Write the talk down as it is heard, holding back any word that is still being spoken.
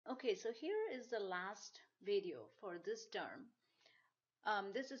Okay, so here is the last video for this term.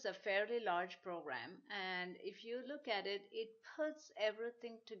 This is a fairly large program, and if you look at it, it puts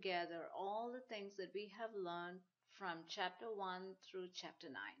everything together, all the things that we have learned from chapter 1 through chapter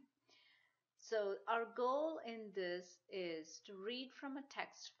 9. So our goal in this is to read from a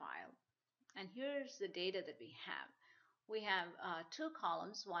text file, and here's the data that we have. We have two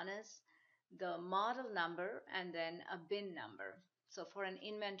columns. One is the model number and then a bin number. So for an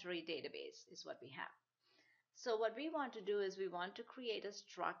inventory database is what we have. So what we want to do is we want to create a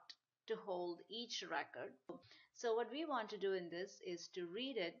struct to hold each record. So what we want to do in this is to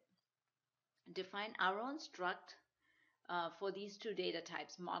read it, define our own struct for these two data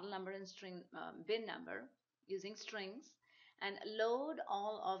types, model number and string bin number, using strings, and load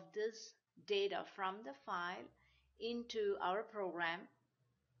all of this data from the file into our program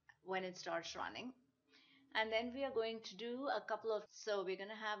when it starts running. And then we are going to do a couple of, so we're going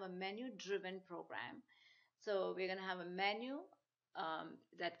to have a menu driven program. So we're going to have a menu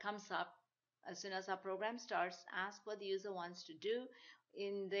that comes up as soon as our program starts, ask what the user wants to do.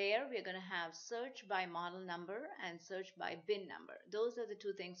 In there, we're going to have search by model number and search by bin number. Those are the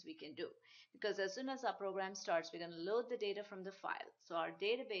two things we can do, because as soon as our program starts, we're going to load the data from the file. So our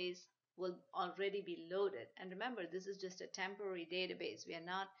database will already be loaded. And remember, this is just a temporary database.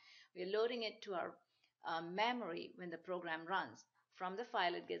 We're loading it to our memory when the program runs. From the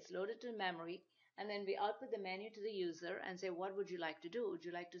file, it gets loaded to memory, and then we output the menu to the user and say, what would you like to do? Would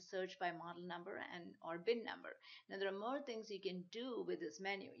you like to search by model number and or bin number? Now there are more things you can do with this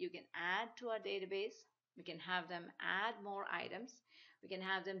menu. You can add to our database. We can have them add more items. We can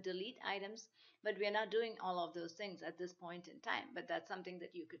have them delete items, but we are not doing all of those things at this point in time. But that's something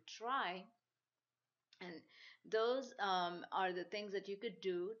that you could try. And those are the things that you could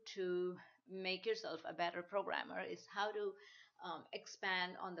do to make yourself a better programmer, is how to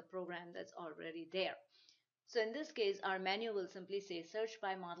expand on the program that's already there. So in this case, our menu will simply say search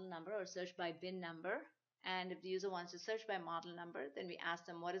by model number or search by bin number. And if the user wants to search by model number, then we ask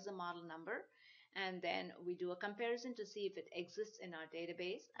them what is the model number, and then we do a comparison to see if it exists in our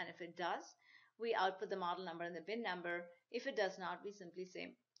database. And if it does, we output the model number and the bin number. If it does not, we simply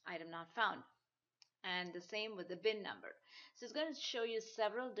say item not found. And the same with the bin number. So it's going to show you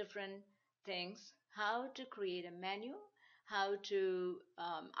several different things, how to create a menu, how to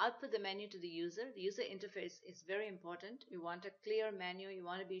output the menu to the user. The user interface is very important. You want a clear menu. You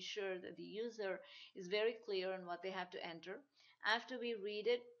want to be sure that the user is very clear on what they have to enter. After we read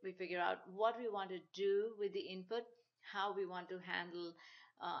it, we figure out what we want to do with the input, how we want to handle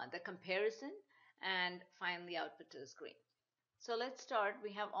the comparison, and finally output to the screen. So let's start.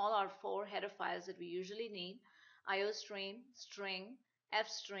 We have all our 4 header files that we usually need: iostream, string,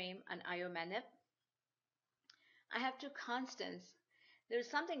 fstream, and iomanip. I have 2 constants. There's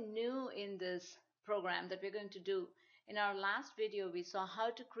something new in this program that we're going to do. In our last video, we saw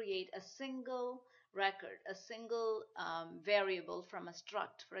how to create a single record, a single variable from a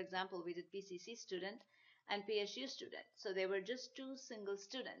struct. For example, we did PCC student and PSU student. So they were just 2 single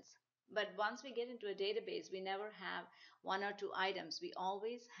students. But once we get into a database, we never have 1 or 2 items. We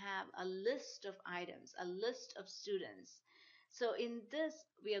always have a list of items, a list of students. So in this,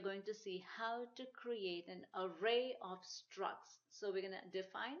 we are going to see how to create an array of structs. So we're going to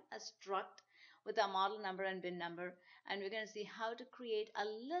define a struct with our model number and bin number, and we're going to see how to create a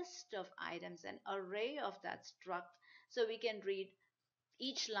list of items, an array of that struct, so we can read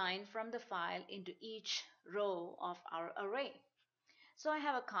each line from the file into each row of our array. So I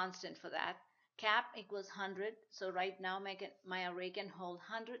have a constant for that. Cap equals 100. So right now my array can hold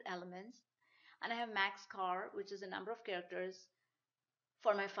 100 elements. And I have max char, which is the number of characters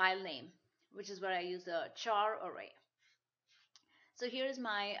for my file name, which is where I use a char array. So here is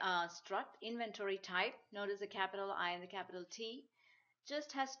my struct inventory type. Notice the capital I and the capital T.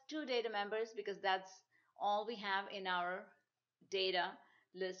 Just has 2 data members because that's all we have in our data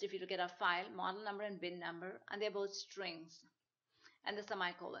list. If you look at our file, model number and bin number, and they're both strings, and the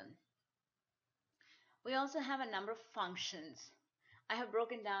semicolon. We also have a number of functions. I have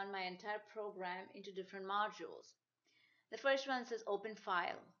broken down my entire program into different modules. The first one says open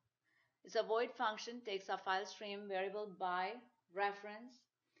file. It's a void function, takes a file stream variable by reference.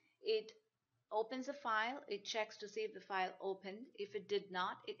 It opens a file, it checks to see if the file opened. If it did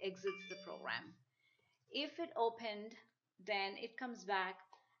not, it exits the program. If it opened, then it comes back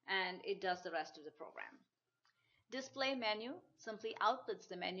and it does the rest of the program. Display menu simply outputs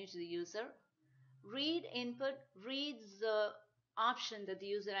the menu to the user. Read input reads the option that the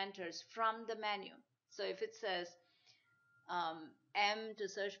user enters from the menu. So if it says M to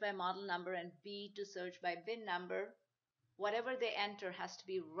search by model number and B to search by bin number, Whatever they enter has to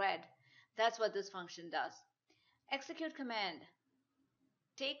be read. That's what this function does. Execute command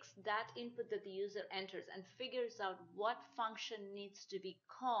takes that input that the user enters and figures out what function needs to be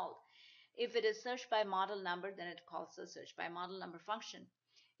called. If it is search by model number, then it calls the search by model number function.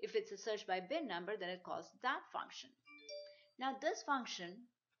 If it's a search by bin number, then it calls that function. Now this function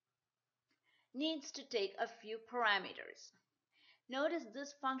needs to take a few parameters. Notice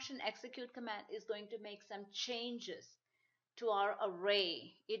this function execute command is going to make some changes to our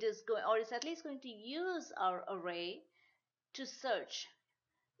array. It is going, or it's at least going to use our array to search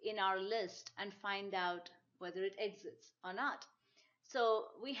in our list and find out whether it exits or not. So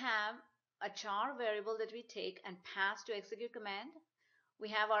we have a char variable that we take and pass to execute command. We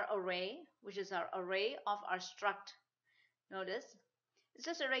have our array, which is our array of our struct. Notice it's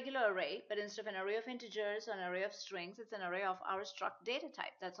just a regular array, but instead of an array of integers or an array of strings, it's an array of our struct data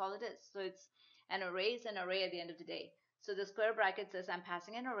type. That's all it is. So it's an array is an array at the end of the day. So the square bracket says I'm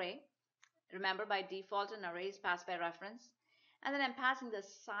passing an array. Remember, by default, an array is passed by reference. And then I'm passing the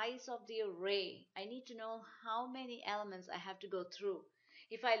size of the array. I need to know how many elements I have to go through.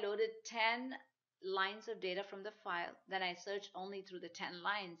 If I loaded 10 lines of data from the file, then I search only through the 10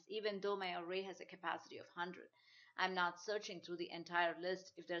 lines, even though my array has a capacity of 100. I'm not searching through the entire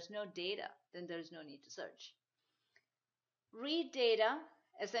list. If there's no data, then there's no need to search. Read data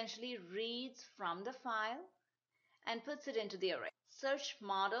essentially reads from the file and puts it into the array. Search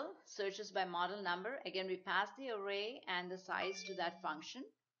model searches by model number. Again, we pass the array and the size to that function.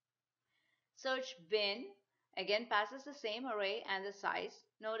 Search bin again passes the same array and the size.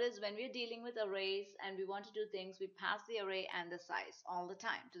 Notice when we're dealing with arrays and we want to do things, we pass the array and the size all the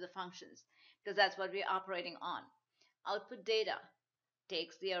time to the functions because that's what we're operating on. Output data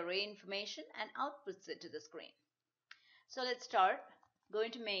takes the array information and outputs it to the screen. So let's start. Go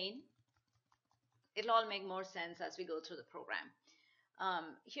into main. It'll all make more sense as we go through the program.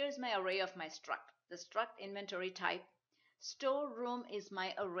 Here's my array of my struct. The struct inventory type. Storeroom is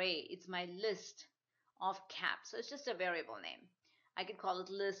my array. It's my list of cap. So it's just a variable name. I could call it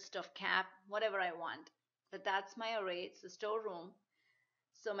list of cap, whatever I want. But that's my array. It's the storeroom.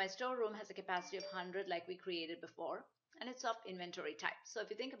 So my storeroom has a capacity of 100 like we created before. And it's of inventory type. So if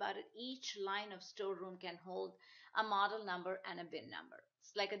you think about it, each line of storeroom can hold a model number and a bin number.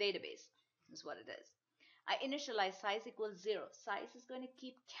 It's like a database is what it is. I initialize size equals 0. Size is going to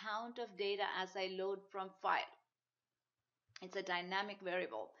keep count of data as I load from file. It's a dynamic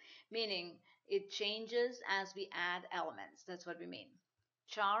variable, meaning it changes as we add elements. That's what we mean.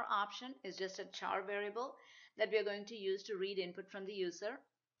 Char option is just a char variable that we are going to use to read input from the user.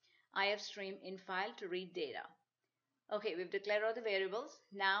 ifstream in file to read data. Okay, we've declared all the variables.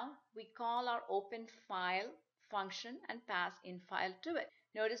 Now we call our open file function and pass in file to it.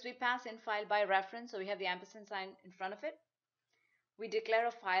 Notice we pass in file by reference, so we have the ampersand sign in front of it. We declare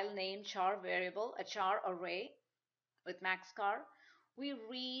a file name char variable, a char array with max char. We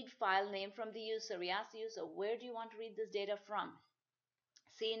read file name from the user. We ask the user, where do you want to read this data from?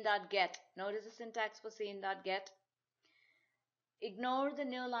 Scene.get. Notice the syntax for scene.get. Ignore the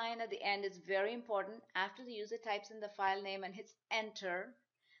new line at the end. It's very important. After the user types in the file name and hits enter,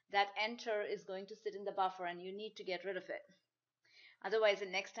 that enter is going to sit in the buffer and you need to get rid of it. Otherwise, the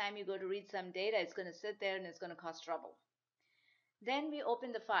next time you go to read some data, it's going to sit there and it's going to cause trouble. Then we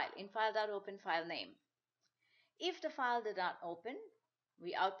open the file in file.open file name. If the file did not open,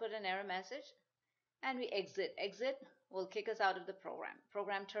 we output an error message and we exit. Exit will kick us out of the program.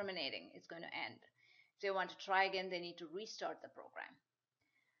 Program terminating. It's going to end. If they want to try again, they need to restart the program.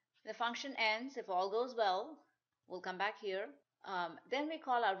 The function ends. If all goes well, we'll come back here. Then we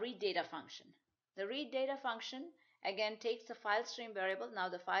call our read data function. The read data function again takes the file stream variable. Now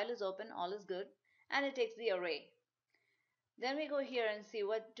the file is open, all is good, and it takes the array. Then we go here and see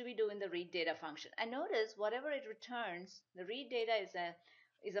what do we do in the read data function. And notice whatever it returns, the read data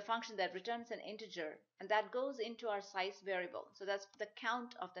is a function that returns an integer, and that goes into our size variable. So that's the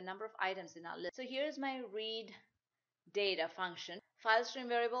count of the number of items in our list. So here's my read data function. File stream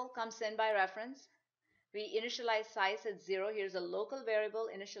variable comes in by reference. We initialize size at 0. Here's a local variable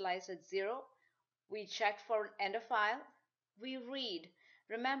initialized at 0. We check for end of file. We read.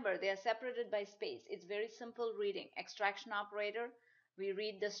 Remember, they are separated by space. It's very simple reading. Extraction operator, we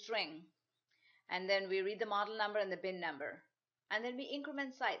read the string. And then we read the model number and the bin number. And then we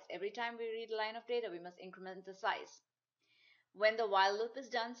increment size. Every time we read a line of data, we must increment the size. When the while loop is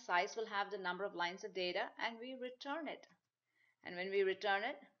done, size will have the number of lines of data and we return it. And when we return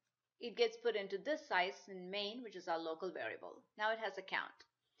it, it gets put into this size in main, which is our local variable. Now it has a count.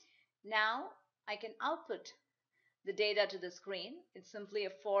 Now I can output the data to the screen. It's simply a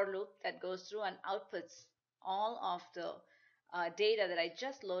for loop that goes through and outputs all of the data that I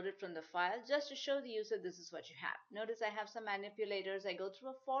just loaded from the file, just to show the user this is what you have. Notice I have some manipulators. I go through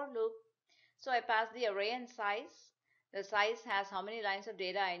a for loop. So I pass the array and size. The size has how many lines of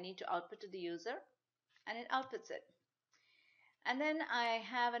data I need to output to the user, and it outputs it. And then I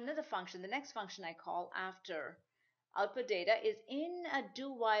have another function. The next function I call after output data is in a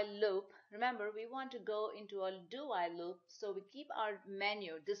do while loop. Remember, we want to go into a do while loop, so we keep our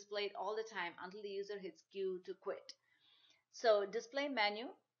menu displayed all the time until the user hits Q to quit. So display menu,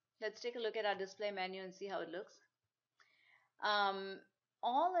 let's take a look at our display menu and see how it looks.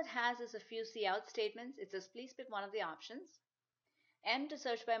 All it has is a few cout statements. It says please pick one of the options. M to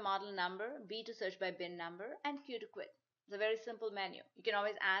search by model number, B to search by bin number, and Q to quit. It's a very simple menu. You can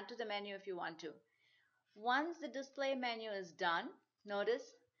always add to the menu if you want to. Once the display menu is done, notice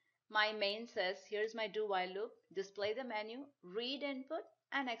my main says, here's my do while loop, display the menu, read input,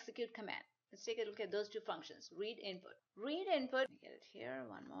 and execute command. Let's take a look at those two functions. Read input. Read input, let me get it here,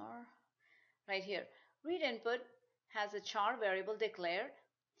 one more. Right here. Read input has a char variable declared.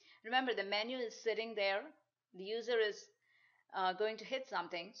 Remember, the menu is sitting there. The user is going to hit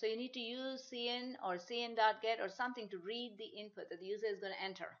something. So you need to use cin or cin.get or something to read the input that the user is going to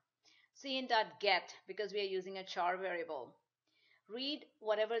enter. Cin.get, because we are using a char variable. Read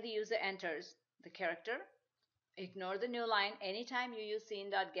whatever the user enters, the character. Ignore the new line. Anytime you use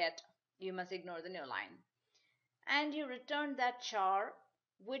cin.get, you must ignore the new line. And you return that char,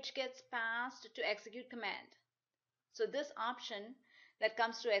 which gets passed to execute command. So this option that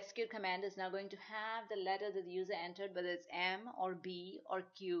comes to execute command is now going to have the letter that the user entered, whether it's M or B or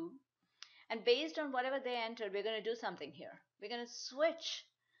Q. And based on whatever they entered, we're going to do something here. We're going to switch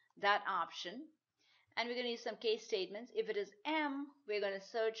that option, and we're going to use some case statements. If it is M, we're going to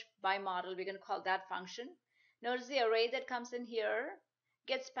search by model. We're going to call that function. Notice the array that comes in here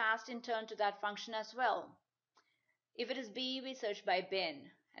gets passed in turn to that function as well. If it is B, we search by bin.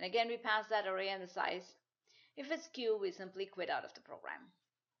 And again, we pass that array and the size. If it's Q, we simply quit out of the program.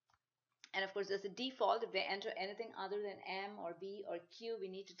 And of course, there's a default. If they enter anything other than M or B or Q, we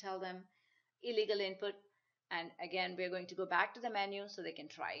need to tell them illegal input. And again, we're going to go back to the menu so they can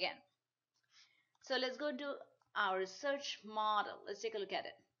try again. So let's go to our search model. Let's take a look at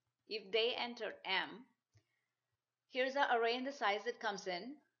it. If they entered M, here's our array and the size that comes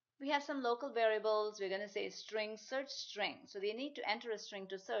in. We have some local variables. We're going to say string, search string. So they need to enter a string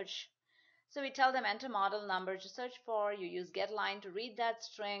to search. So we tell them enter model number to search for. You use getLine to read that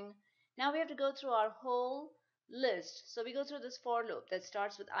string. Now we have to go through our whole list. So we go through this for loop that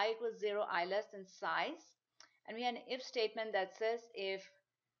starts with I equals 0, I less than size. And we have an if statement that says if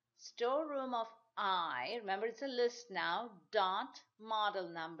storeroom of I, remember it's a list now, dot model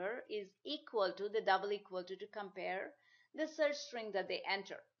number is equal to the double equal to compare the search string that they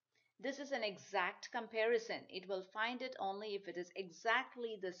enter. This is an exact comparison. It will find it only if it is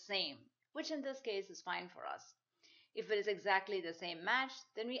exactly the same, which in this case is fine for us. If it is exactly the same match,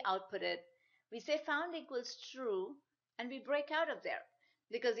 then we output it. We say found equals true, and we break out of there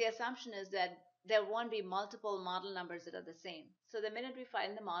because the assumption is that there won't be multiple model numbers that are the same. So the minute we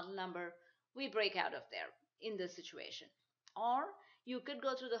find the model number, we break out of there in this situation. Or you could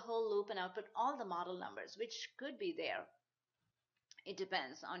go through the whole loop and output all the model numbers, which could be there. It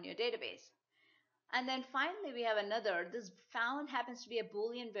depends on your database. And then finally, we have another. This found happens to be a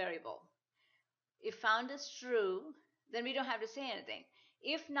Boolean variable. If found is true, then we don't have to say anything.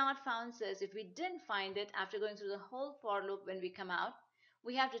 If not found says if we didn't find it after going through the whole for loop, when we come out,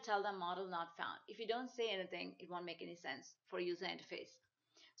 we have to tell them model not found. If you don't say anything, it won't make any sense for user interface.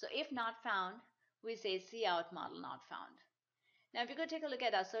 So if not found, we say cout model not found. Now if you go take a look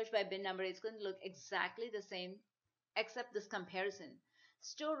at our search by bin number, it's going to look exactly the same except this comparison.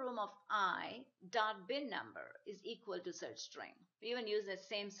 Storeroom of I dot bin number is equal to search string. We even use the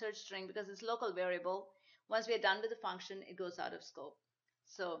same search string because it's local variable. Once we are done with the function, it goes out of scope.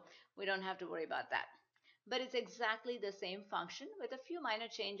 So we don't have to worry about that. But it's exactly the same function with a few minor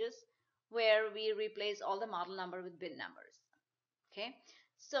changes where we replace all the model number with bin numbers. Okay.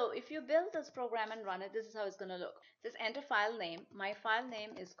 So if you build this program and run it, this is how it's going to look. This enter file name. My file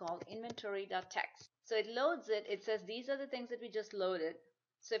name is called inventory.txt. So it loads it. It says these are the things that we just loaded.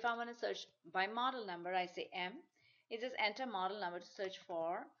 So if I want to search by model number, I say M. It says enter model number to search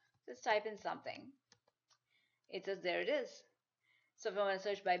for. Just type in something. It says there it is. So if I want to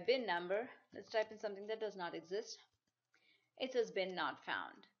search by bin number, let's type in something that does not exist. It says bin not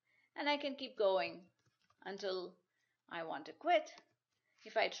found. And I can keep going until I want to quit.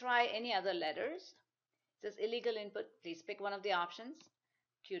 If I try any other letters, it says illegal input. Please pick one of the options.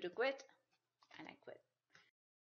 Q to quit, and I quit.